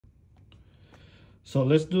So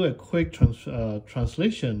let's do a quick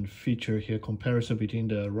translation feature here, comparison between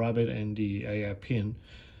the rabbit and the AI pin.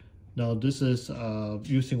 Now this is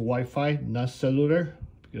using Wi-Fi, not cellular,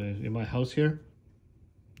 in my house here.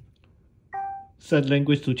 Set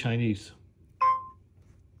language to Chinese.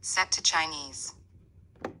 Set to Chinese.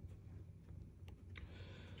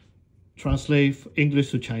 Translate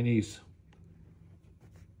English to Chinese.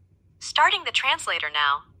 Starting the translator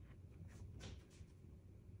now.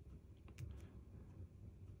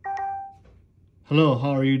 Hello, how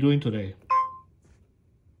are you doing today?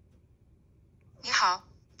 你好，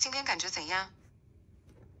今天感觉怎样？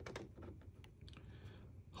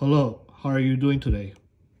 Hello, how are you doing today?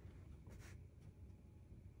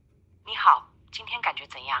 你好，今天感觉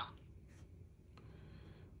怎样？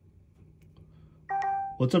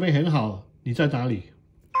我这边很好，你在哪里？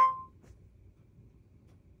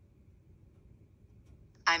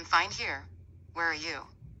 I'm fine here. Where are you?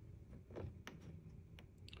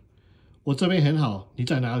 我这边很好，你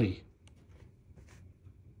在哪里？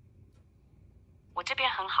我这边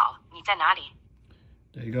很好，你在哪里？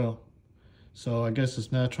 There you go. So I guess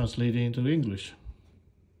it's not translating into English.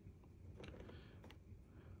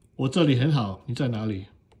 我这里很好，你在哪里？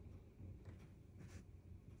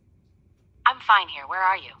 I'm fine here. Where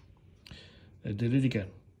are you? I did it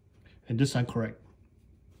again. And this time correct.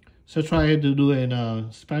 So try to do it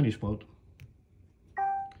in Spanish mode.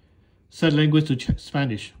 Set language to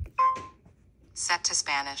Spanish. Set to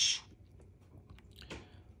Spanish.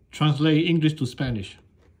 Translate English to Spanish.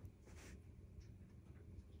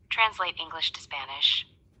 Translate English to Spanish.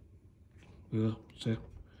 See, I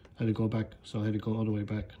had to go back, so I had to go all the way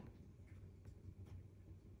back.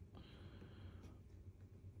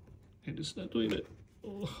 And it's not doing it.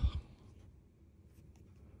 Oh.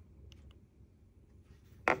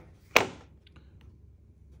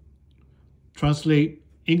 Translate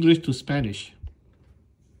English to Spanish.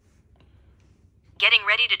 Getting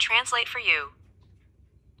ready to translate for you.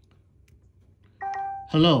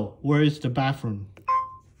 Hello, where is the bathroom?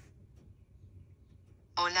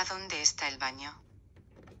 Hola, ¿dónde está el baño?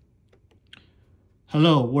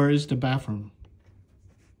 Hello, where is the bathroom?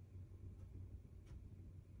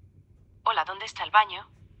 Hola, ¿dónde está el baño?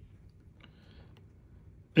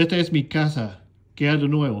 Esta es mi casa. ¿Qué hay de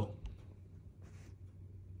nuevo?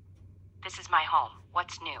 This is my home.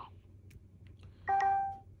 What's new?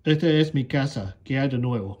 Esta es mi casa. ¿Qué hay de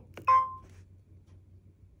nuevo?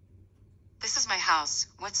 This is my house.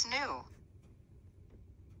 What's new?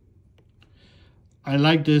 I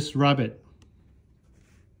like this rabbit.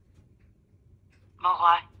 冇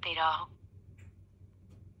話地道。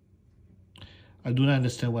 I do not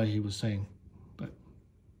understand what he was saying, but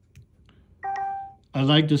I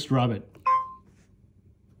like this rabbit.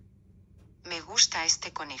 Me gusta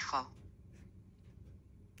este conejo.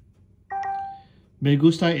 Me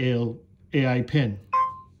gusta el AI pen.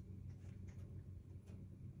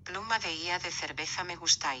 Pluma de guía de cerveza me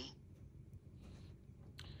gusta ahí.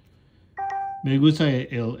 Me gusta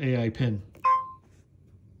el AI pen.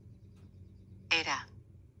 Era.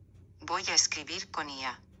 Voy a escribir con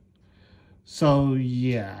IA. So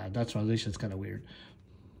yeah, that translation is kind of weird.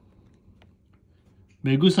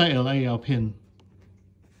 Me gusta el AI pen.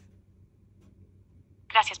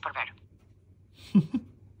 Gracias por ver.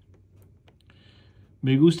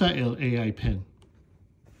 Me gusta el AI pen.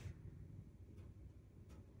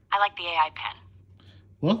 I like the AI pen.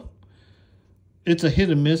 Well, it's a hit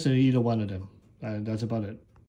and miss in either one of them. That's about it.